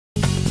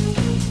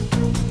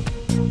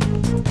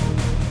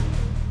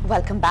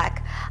Welcome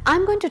back.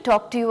 I'm going to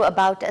talk to you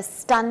about a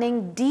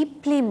stunning,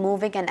 deeply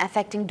moving and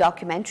affecting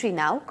documentary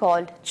now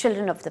called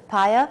Children of the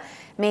Pyre,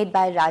 made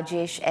by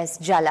Rajesh S.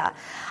 Jalla.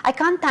 I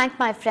can't thank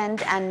my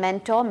friend and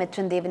mentor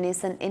Mithran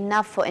Devanesan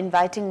enough for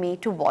inviting me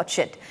to watch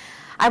it.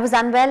 I was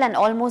unwell and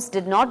almost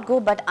did not go,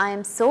 but I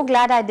am so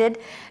glad I did,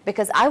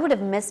 because I would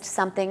have missed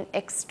something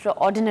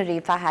extraordinary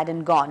if I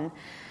hadn't gone.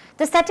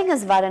 The setting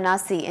is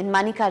Varanasi, in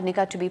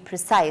Manikarnika to be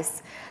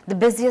precise, the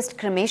busiest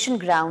cremation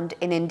ground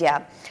in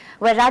India,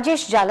 where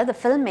Rajesh Jalla, the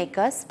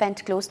filmmaker,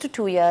 spent close to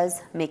 2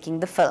 years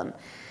making the film.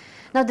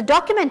 Now, the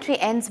documentary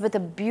ends with a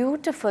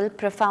beautiful,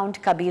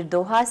 profound Kabir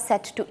Doha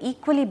set to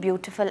equally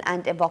beautiful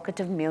and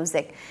evocative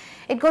music.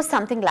 It goes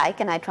something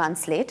like, and I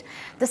translate,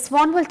 "The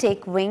swan will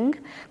take wing,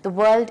 the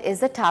world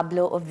is a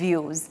tableau of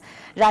views."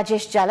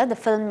 Rajesh Jalla, the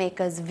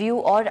filmmaker's view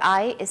or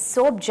eye, is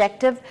so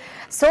objective,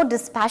 so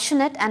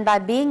dispassionate, and by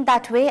being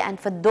that way and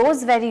for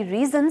those very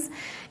reasons,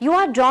 you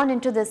are drawn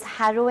into this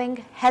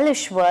harrowing,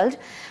 hellish world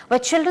where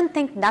children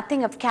think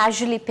nothing of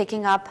casually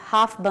picking up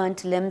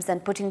half-burnt limbs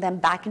and putting them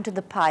back into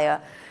the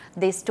pyre.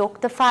 They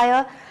stoke the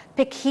fire,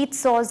 pick heat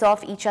sores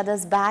off each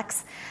other's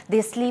backs.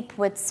 They sleep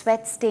with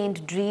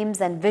sweat-stained dreams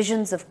and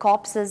visions of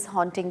corpses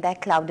haunting their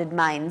clouded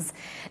minds.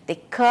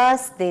 They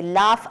curse, they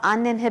laugh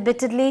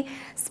uninhibitedly,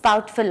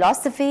 spout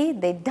philosophy,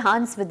 they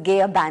dance with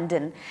gay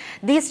abandon.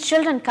 These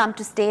children come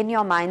to stay in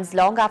your minds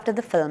long after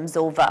the film's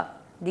over.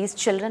 These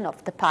children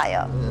of the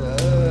pyre.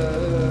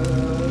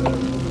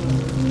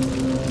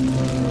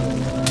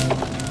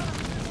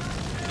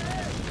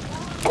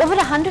 Over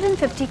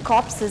 150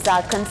 corpses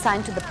are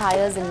consigned to the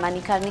pyres in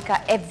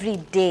Manikarnika every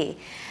day.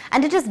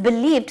 And it is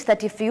believed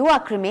that if you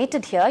are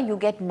cremated here, you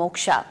get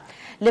moksha,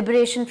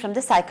 liberation from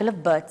the cycle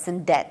of births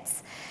and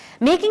deaths.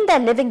 Making their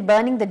living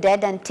burning the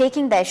dead and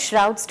taking their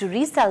shrouds to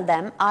resell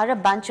them are a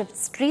bunch of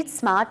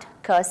street-smart,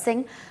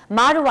 cursing,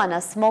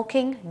 marijuana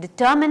smoking,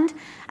 determined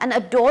and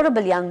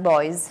adorable young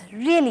boys,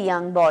 really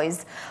young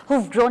boys,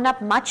 who've grown up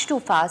much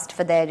too fast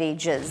for their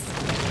ages.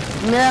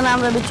 मेरा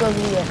नाम रवि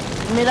चौधरी है।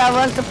 मेरा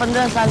वर्ष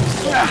 15 साल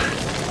की है।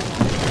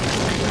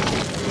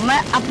 मैं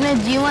अपने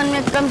जीवन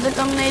में कम से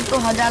कम नहीं तो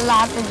 1000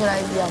 लाश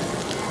गिराई दिया।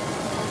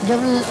 जब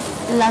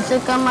लाशें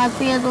कम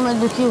आती हैं तो मैं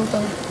दुखी होता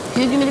हूँ,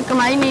 क्योंकि मेरी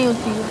कमाई नहीं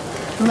होती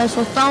है। मैं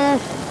सोचता हूँ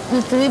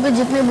पृथ्वी पे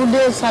जितने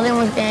बूढ़े सारे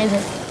मरते हैं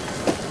इधर।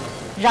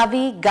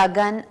 Ravi,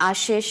 Gagan,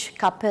 Ashish,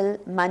 Kapil,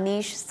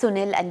 Manish,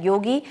 Sunil and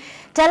Yogi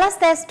tell us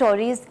their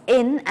stories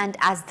in and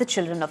as the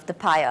children of the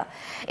pyre.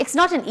 It's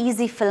not an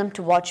easy film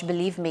to watch,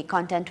 believe me,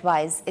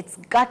 content-wise. It's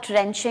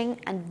gut-wrenching,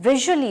 and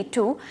visually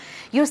too.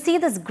 You see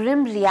this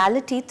grim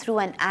reality through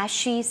an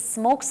ashy,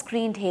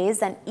 smoke-screened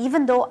haze, and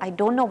even though I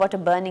don't know what a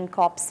burning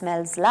corpse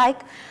smells like,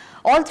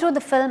 all through the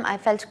film I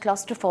felt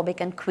claustrophobic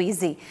and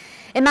queasy.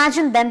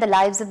 Imagine then the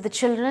lives of the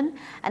children,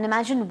 and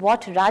imagine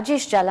what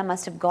Rajesh Jalla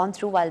must have gone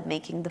through while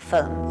making the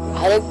film.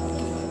 Her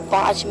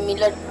 5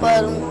 minute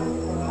पर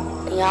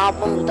यहाँ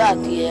पर मुर्दा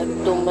आती है,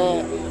 तो मैं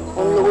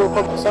उन लोगों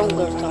को पसंद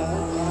करता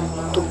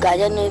हूँ। तो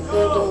गाजर नहीं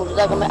पे तो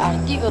मुर्दा का मैं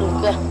आरती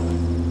करूँ क्या?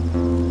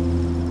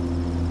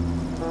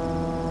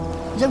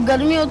 जब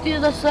गर्मी होती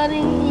है तो सर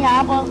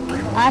यहाँ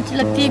पर आँच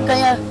लगती है,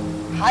 कहीं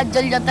हाथ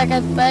जल जाता है,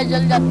 कहीं पैर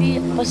जल जाती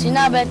है,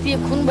 पसीना बहती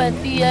है, खून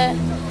बहती है,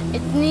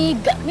 इतनी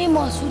गर्मी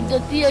महसूस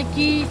देती है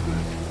कि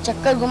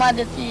चक्कर घुमा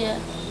देती है।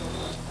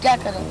 क्या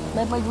करें,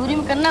 मैं मजबूरी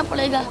में करना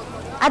पड़ेगा।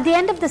 At the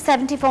end of the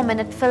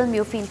 74-minute film,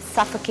 you feel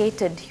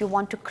suffocated, you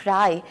want to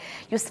cry,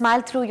 you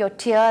smile through your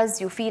tears,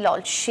 you feel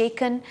all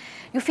shaken,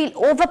 you feel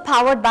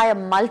overpowered by a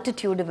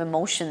multitude of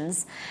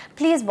emotions.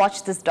 Please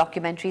watch this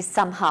documentary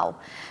somehow.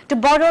 To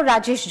borrow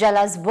Rajesh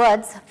Jalla's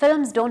words,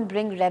 films don't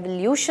bring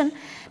revolution,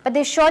 but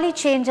they surely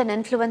change and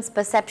influence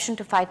perception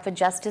to fight for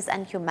justice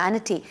and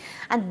humanity.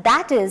 And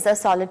that is a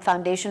solid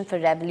foundation for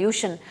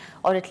revolution,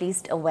 or at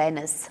least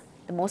awareness.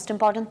 The most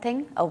important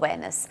thing,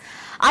 awareness.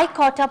 I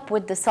caught up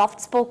with the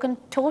soft-spoken,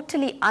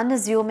 totally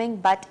unassuming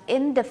but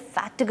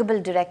indefatigable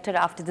director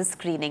after the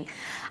screening.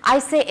 I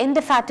say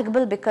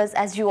indefatigable because,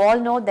 as you all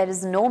know, there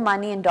is no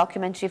money in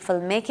documentary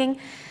filmmaking,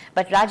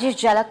 but Rajesh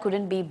Jalla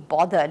couldn't be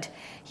bothered.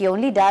 He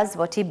only does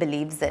what he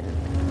believes in.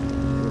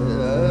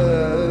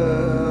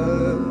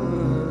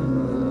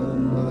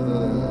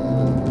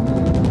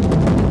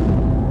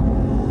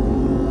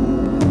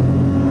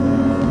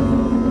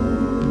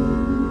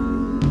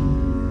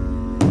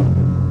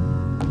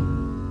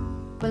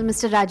 Well,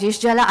 Mr. Rajesh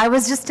Jalla, I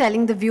was just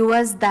telling the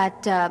viewers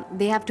that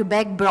they have to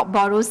beg,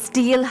 borrow,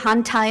 steal,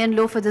 hunt high and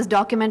low for this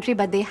documentary,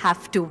 but they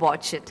have to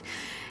watch it.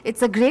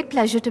 It's a great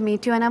pleasure to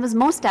meet you, and I was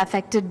most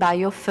affected by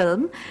your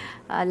film.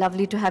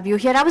 Lovely to have you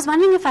here. I was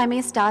wondering if I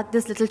may start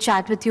this little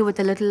chat with you with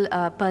a little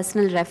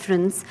personal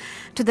reference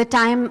to the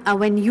time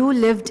when you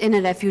lived in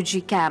a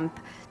refugee camp.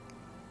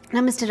 Now,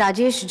 Mr.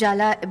 Rajesh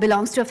Jalla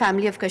belongs to a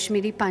family of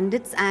Kashmiri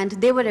Pandits, and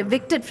they were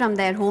evicted from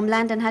their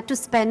homeland and had to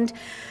spend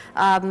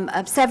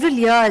several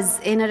years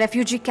in a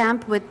refugee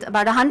camp with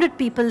about 100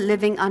 people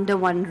living under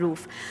one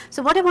roof.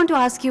 So what I want to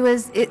ask you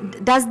is,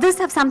 does this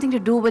have something to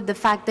do with the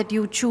fact that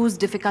you choose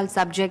difficult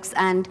subjects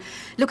and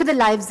look at the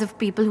lives of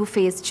people who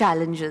face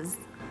challenges?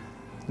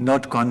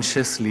 Not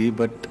consciously,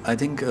 but I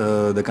think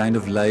the kind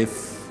of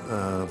life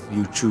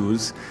you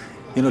choose,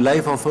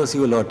 life offers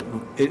you a lot.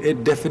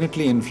 It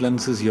definitely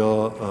influences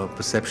your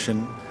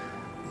perception.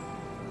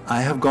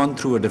 I have gone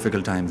through a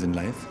difficult times in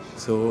life,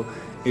 so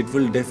it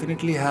will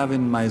definitely have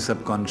in my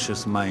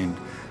subconscious mind.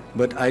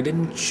 But I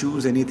didn't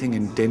choose anything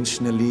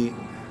intentionally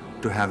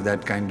to have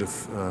that kind of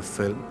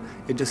film.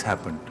 It just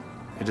happened.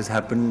 It just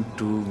happened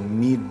to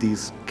meet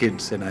these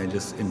kids, and I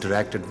just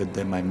interacted with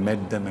them. I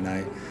met them, and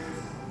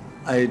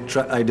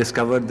I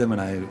discovered them,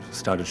 and I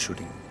started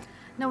shooting.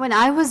 Now, when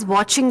I was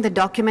watching the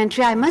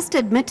documentary, I must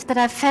admit that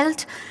I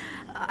felt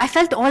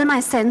all my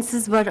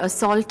senses were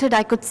assaulted.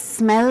 I could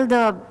smell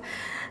the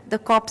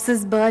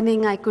corpses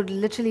burning. I could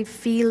literally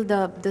feel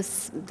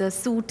the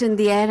soot in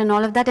the air and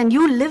all of that. And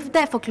you lived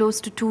there for close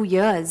to 2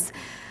 years.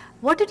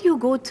 What did you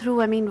go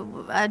through? I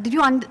mean, did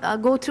you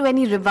go through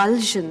any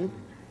revulsion?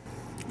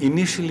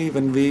 Initially,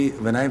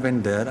 when I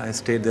went there, I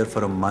stayed there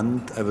for a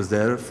month. I was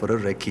there for a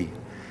recce.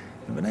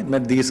 When I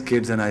met these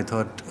kids, and I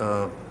thought,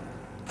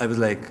 I was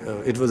like,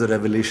 it was a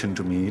revelation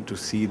to me to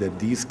see that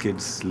these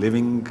kids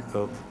living,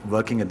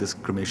 working at this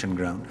cremation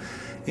ground.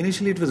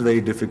 Initially, it was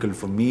very difficult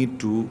for me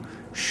to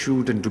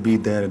shoot and to be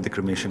there at the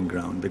cremation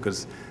ground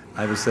because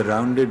I was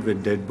surrounded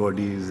with dead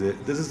bodies.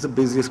 This is the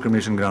busiest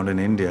cremation ground in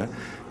India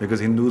because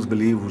Hindus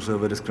believe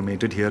whosoever is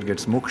cremated here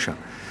gets moksha.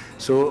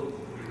 So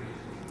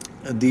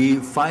the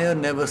fire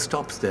never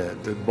stops there.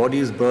 The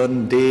bodies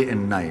burn day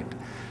and night.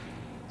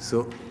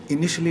 So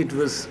initially it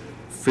was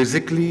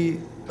physically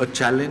a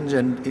challenge,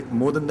 and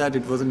more than that,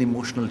 it was an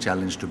emotional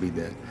challenge to be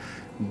there.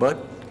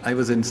 But I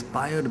was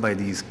inspired by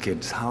these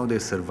kids, how they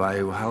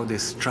survive, how they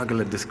struggle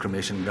at this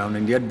cremation ground,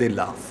 and yet they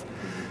laugh.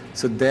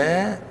 So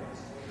their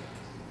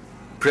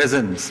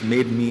presence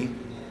gave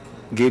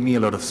me a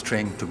lot of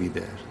strength to be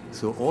there.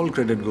 So all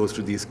credit goes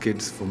to these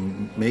kids for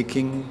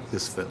making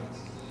this film.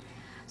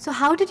 So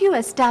how did you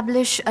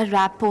establish a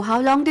rapport? How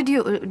long did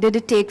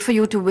it take for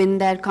you to win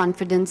their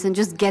confidence and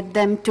just get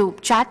them to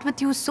chat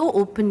with you so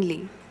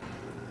openly?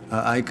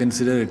 I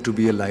consider it to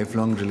be a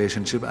lifelong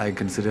relationship. I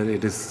consider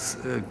it is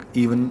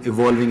even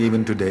evolving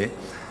even today.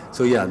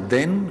 So yeah,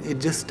 then it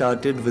just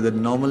started with a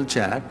normal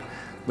chat,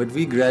 but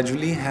we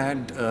gradually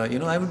had,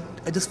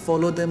 I just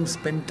follow them,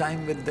 spend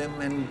time with them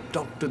and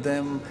talk to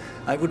them.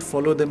 I would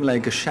follow them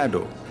like a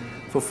shadow.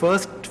 For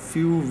first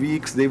few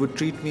weeks, they would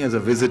treat me as a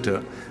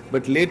visitor,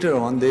 but later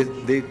on, they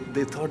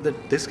thought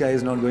that this guy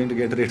is not going to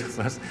get rid of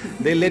us.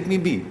 They let me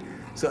be.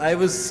 So I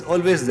was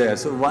always there.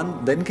 So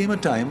then came a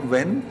time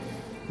when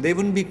they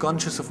wouldn't be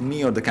conscious of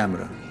me or the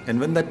camera. And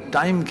when that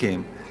time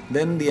came,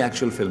 then the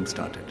actual film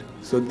started.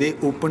 So they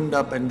opened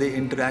up and they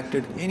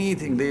interacted,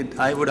 anything.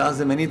 I would ask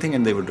them anything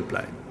and they would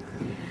reply.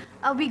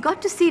 We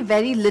got to see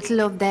very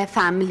little of their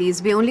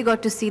families. We only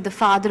got to see the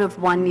father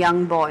of one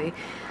young boy.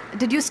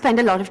 Did you spend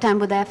a lot of time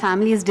with their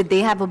families? Did they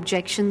have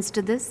objections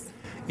to this?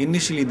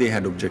 Initially they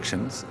had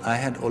objections. I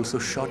had also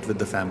shot with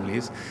the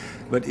families,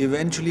 but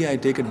eventually I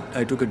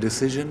took a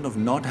decision of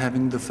not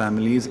having the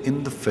families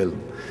in the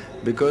film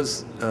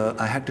because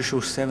I had to show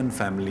 7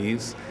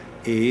 families.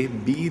 A,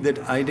 B,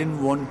 that I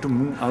didn't want to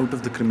move out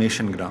of the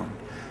cremation ground.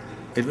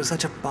 It was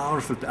such a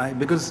powerful,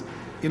 because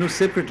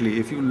separately,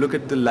 if you look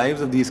at the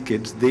lives of these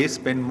kids, they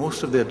spend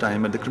most of their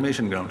time at the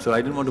cremation ground, so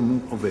I didn't want to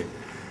move away.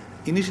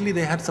 Initially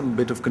they had some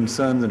bit of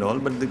concerns and all,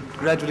 but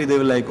gradually they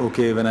were like,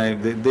 okay,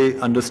 when they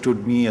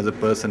understood me as a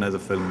person, as a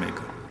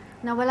filmmaker.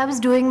 Now, while I was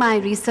doing my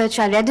research,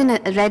 I read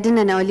in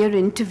an earlier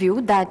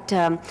interview that,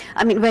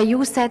 where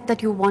you said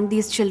that you want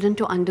these children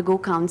to undergo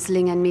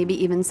counseling and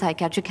maybe even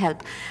psychiatric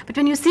help. But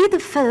when you see the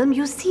film,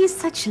 you see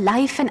such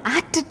life and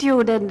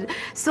attitude and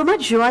so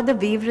much joie de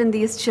vivre in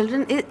these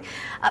children.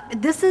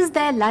 This is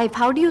their life.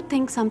 How do you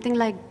think something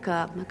like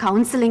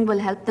counseling will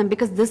help them?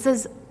 Because this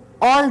is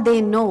all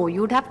they know.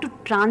 You'd have to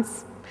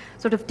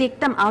sort of take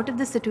them out of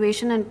the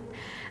situation, and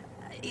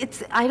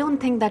I don't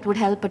think that would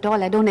help at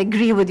all. I don't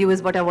agree with you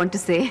is what I want to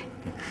say.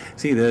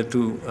 See, there are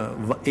two.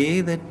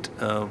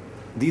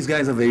 These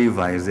guys are very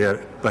wise. They are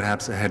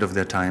perhaps ahead of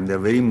their time. They are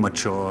very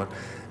mature.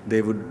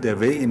 They're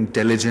very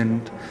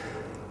intelligent.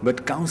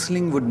 But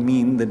counseling would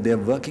mean that they are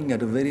working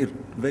at a very,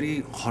 very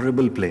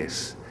horrible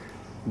place.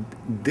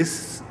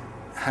 This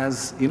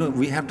has,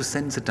 we have to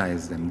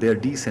sensitize them. They are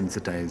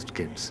desensitized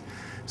kids.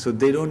 So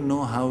they don't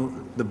know how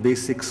the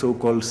basic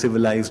so-called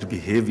civilized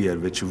behavior,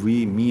 which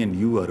me and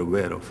you are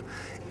aware of.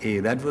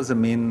 That was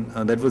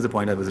the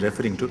point I was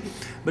referring to.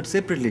 But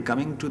separately,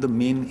 coming to the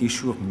main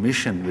issue of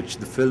mission, which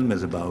the film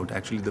is about,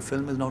 actually the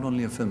film is not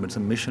only a film, it's a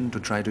mission to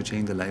try to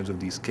change the lives of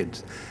these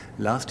kids.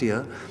 Last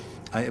year,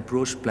 I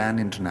approached Plan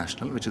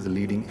International, which is a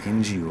leading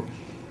NGO.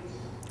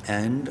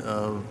 And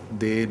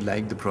they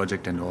liked the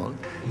project and all.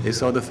 They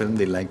saw the film,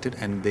 they liked it,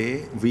 and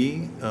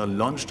we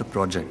launched a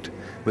project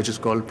which is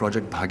called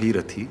Project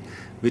Bhagirathi,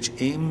 which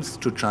aims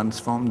to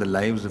transform the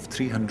lives of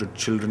 300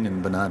 children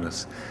in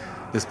Banaras.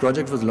 This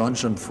project was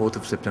launched on 4th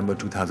of September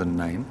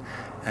 2009,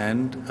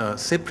 and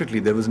separately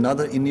there was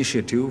another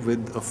initiative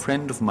with a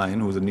friend of mine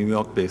who's a New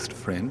York-based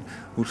friend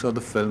who saw the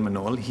film and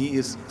all. He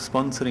is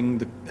sponsoring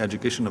the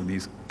education of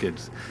these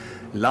kids.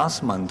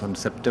 Last month on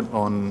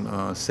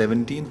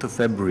 17th of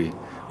February,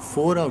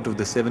 4 out of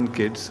the 7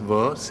 kids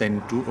were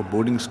sent to a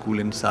boarding school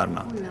in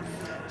Sarnath. No.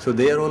 So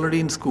they are already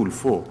in school,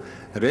 4.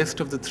 The rest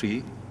of the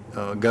 3,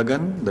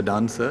 Gagan, the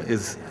dancer,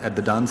 is at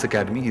the dance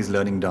academy, he's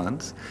learning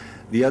dance.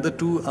 The other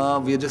 2 are,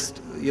 we are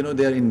just,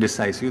 they are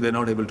indecisive, they're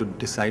not able to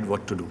decide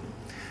what to do.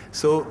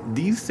 So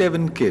these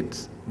 7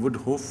 kids would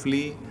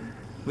hopefully,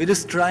 we're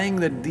just trying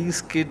that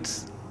these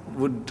kids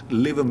would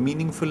live a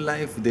meaningful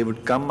life, they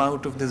would come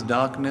out of this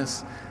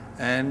darkness,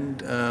 and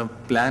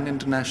Plan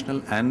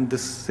International and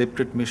this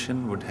separate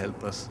mission would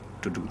help us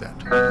to do that.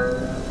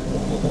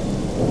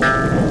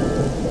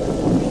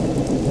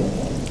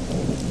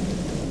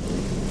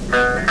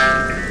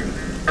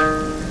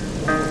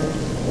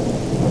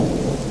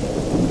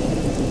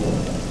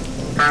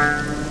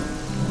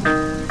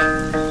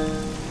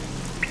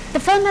 The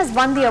film has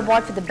won the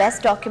award for the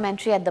best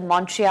documentary at the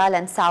Montreal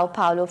and Sao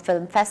Paulo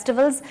film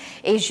festivals,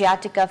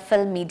 Asiatica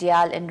Film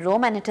Mediale in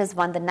Rome, and it has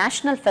won the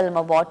National Film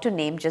Award, to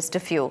name just a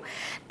few.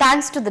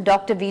 Thanks to the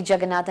Dr. V.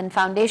 Jagannathan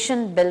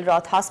Foundation, Bill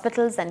Roth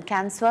Hospitals and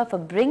Cancer for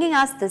bringing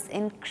us this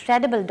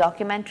incredible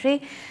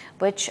documentary,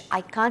 which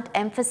I can't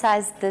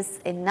emphasize this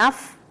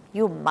enough,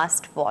 you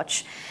must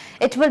watch.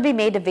 It will be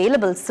made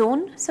available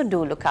soon, so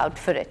do look out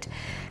for it.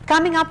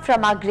 Coming up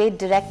from our Great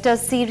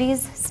Directors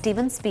series,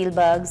 Steven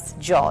Spielberg's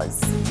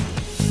Jaws.